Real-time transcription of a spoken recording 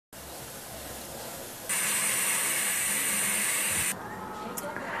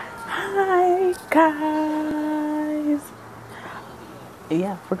Guys,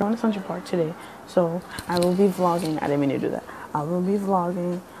 yeah, we're going to Central Park today, so I will be vlogging. I didn't mean to do that. I will be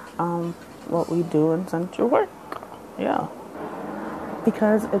vlogging what we do in Central Park. Yeah,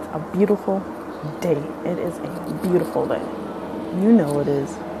 because it's a beautiful day. It is a beautiful day. You know it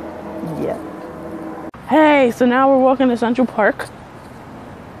is. Yeah. Hey, so now we're walking to Central Park.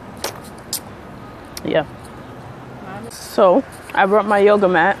 Yeah. So I brought my yoga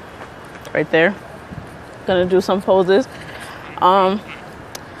mat right there. Gonna do some poses.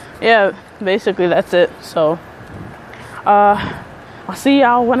 Yeah, basically that's it. So I'll see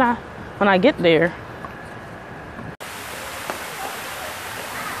y'all when I get there.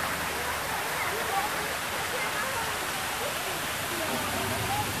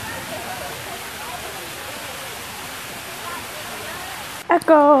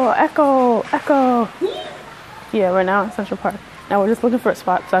 Echo, echo, echo. Yeah, right now in Central Park. Now we're just looking for a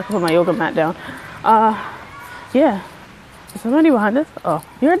spot so I can put my yoga mat down. Yeah. Is somebody behind us? Oh,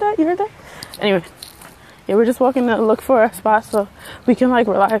 you heard that? You heard that? Anyway, yeah, we're just walking to look for a spot so we can like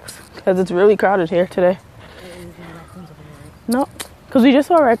relax because it's really crowded here today. No, because we just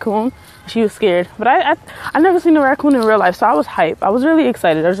saw a raccoon. She was scared, but I never seen a raccoon in real life, so I was hype. I was really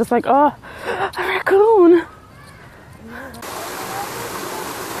excited. I was just like, oh, a raccoon.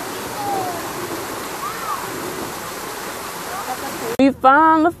 We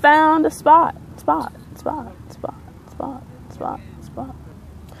finally found a spot.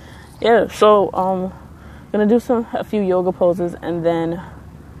 Yeah, so gonna do a few yoga poses and then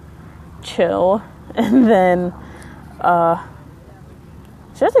chill and then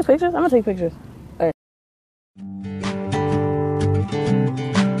should I take pictures? I'm gonna take pictures. All right.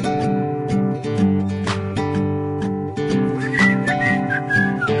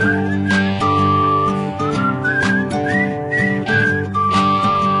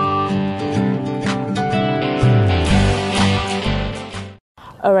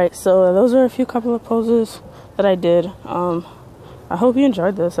 Alright, so those are a couple of poses that I did. I hope you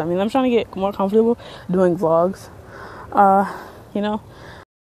enjoyed this. I mean, I'm trying to get more comfortable doing vlogs. You know.